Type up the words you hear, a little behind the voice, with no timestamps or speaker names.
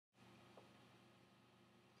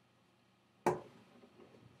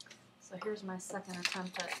So here's my second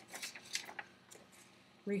attempt at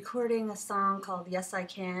recording a song called Yes I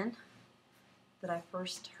Can that I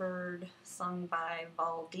first heard sung by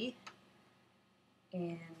Valdy.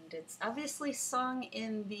 And it's obviously sung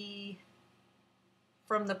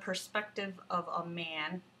from the perspective of a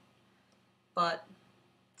man, but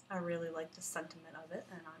I really like the sentiment of it,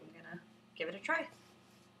 and I'm gonna give it a try.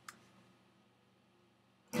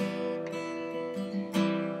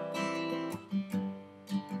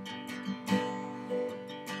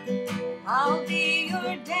 I'll be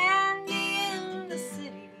your dandy in the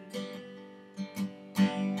city.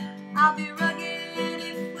 I'll be rugged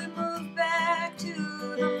if we move back to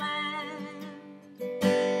the land.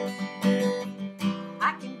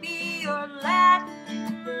 I can be your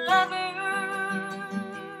Latin lover.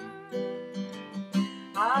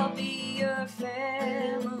 I'll be your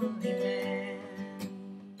family man.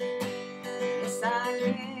 Yes, I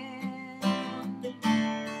can.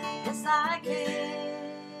 Yes, I can.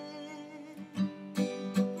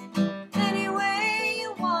 Any way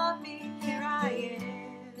you want me, here I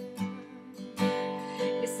am.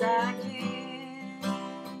 Yes, I can.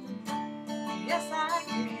 Yes, I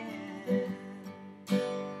can.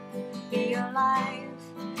 Be your life,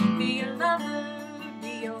 be your lover,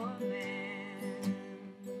 be your man.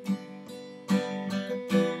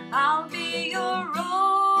 I'll be your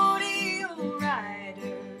rodeo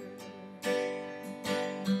rider,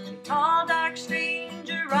 your tall dark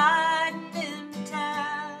stranger riding into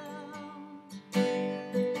town.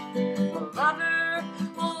 A lover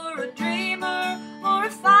or a dreamer or a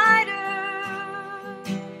fighter,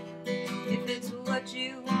 if it's what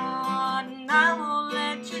you want, I won't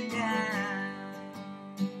let you down.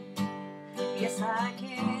 Yes, I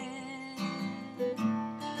can.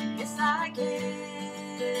 Yes, I can.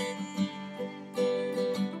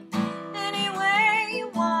 Any way you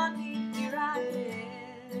want me, here I am.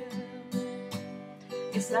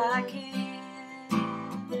 Yes, I can.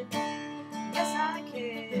 Yes, I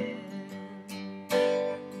can.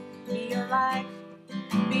 Be your life,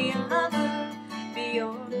 be your lover, be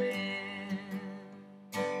your man.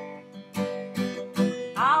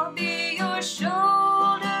 I'll be your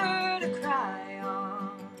shoulder to cry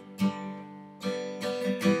on.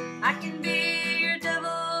 I can be your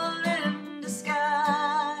devil in disguise.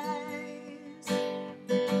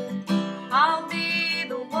 I'll be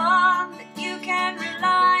the one that you can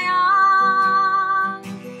rely on.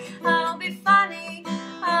 I'll be funny,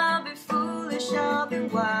 I'll be foolish, I'll be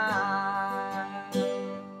wild.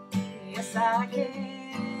 Yes, I can.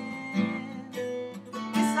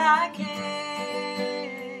 Yes, I can.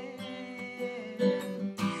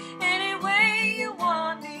 Any way you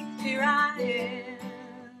want me, here I am.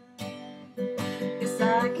 Yes,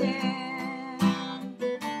 I can.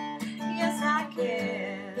 Yes, I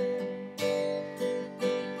can.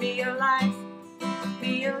 Be your life,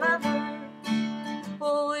 be your lover.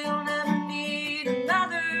 Oh, you'll never need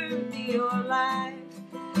another. Be your life,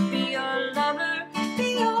 be your lover,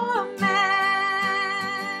 be your man.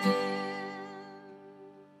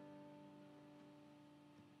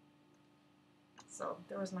 So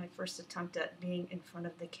there was my first attempt at being in front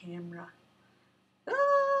of the camera.